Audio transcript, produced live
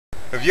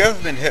Have you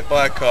ever been hit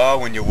by a car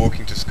when you're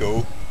walking to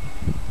school?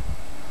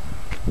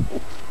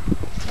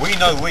 We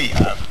know we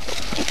have.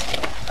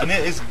 And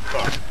it isn't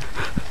fun.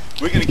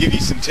 We're going to give you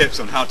some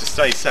tips on how to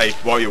stay safe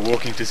while you're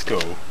walking to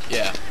school.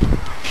 Yeah.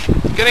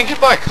 Getting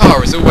hit by a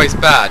car is always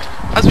bad,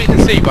 as we can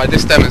see by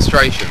this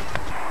demonstration.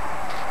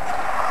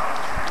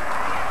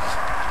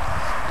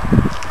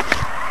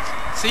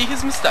 See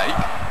his mistake?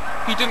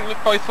 He didn't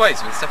look both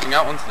ways when stepping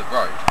out onto the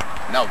road.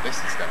 Now this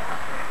is going to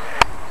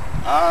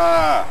happen.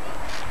 Ah!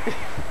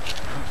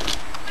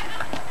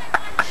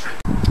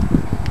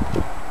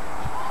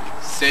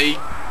 See?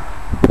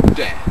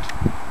 Dead.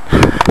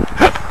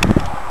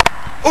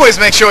 Always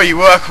make sure you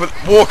walk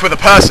with a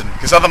person,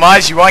 because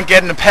otherwise you won't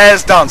get in a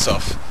pair's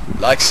dance-off.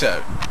 Like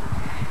so.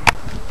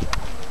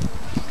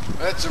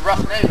 It's a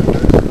rough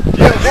neighbourhood.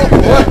 Yeah,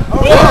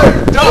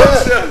 what?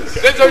 Dancers!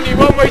 There's only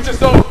one way to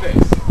solve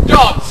this.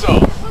 Dance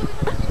off!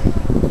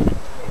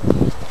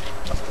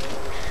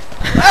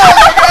 Oh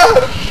my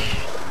god!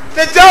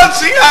 They're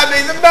dancing at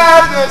me, the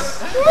madness!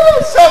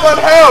 Someone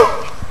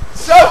help!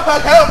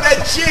 Someone help,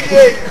 they're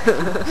jigging!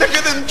 Look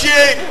at them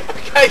jig!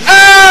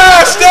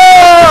 Ah,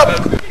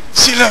 stop!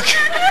 See, look,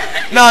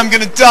 now I'm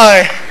gonna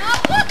die,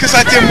 because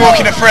I didn't walk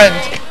in a friend,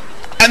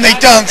 and they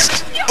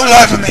danced all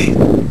over me.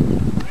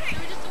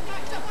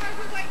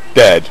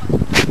 Dead.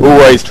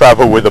 Always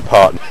travel with a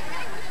partner.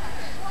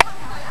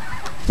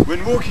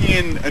 When walking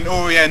in an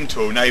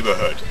oriental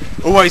neighbourhood,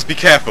 always be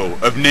careful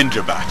of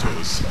ninja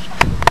battles.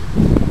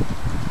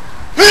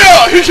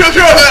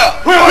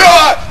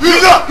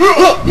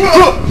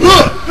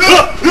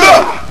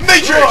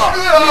 Matrix!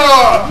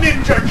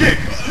 Ninja kick!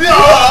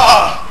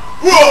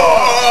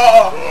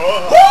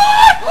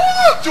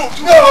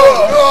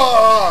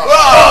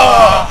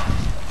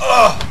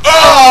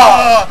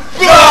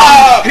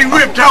 He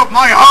ripped out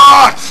my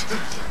heart!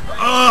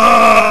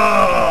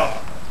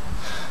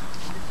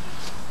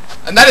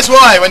 And that is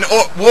why, when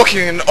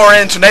walking in an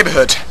oriental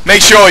neighbourhood,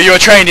 make sure you are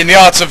trained in the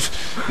arts of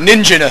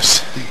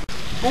ninja-ness.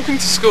 Walking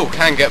to school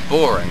can get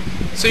boring,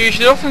 so you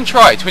should often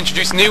try to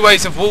introduce new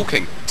ways of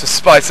walking to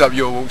spice up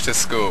your walk to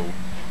school.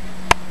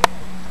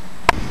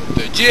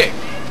 The jig.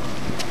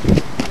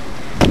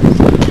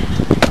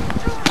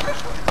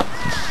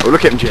 Oh,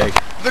 look at him, Jake.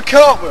 The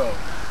cartwheel.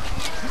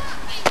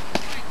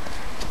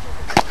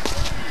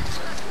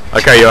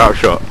 Okay, you're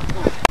outshot.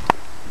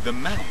 The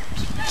mount.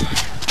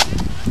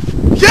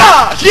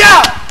 Yeah!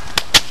 Yeah!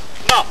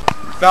 No.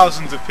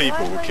 Thousands of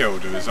people were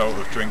killed as a result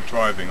of drink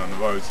driving on the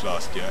roads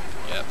last year.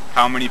 Yep.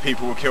 How many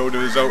people were killed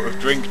as a result of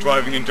drink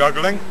driving and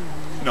juggling?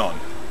 None.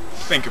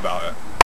 Think about it.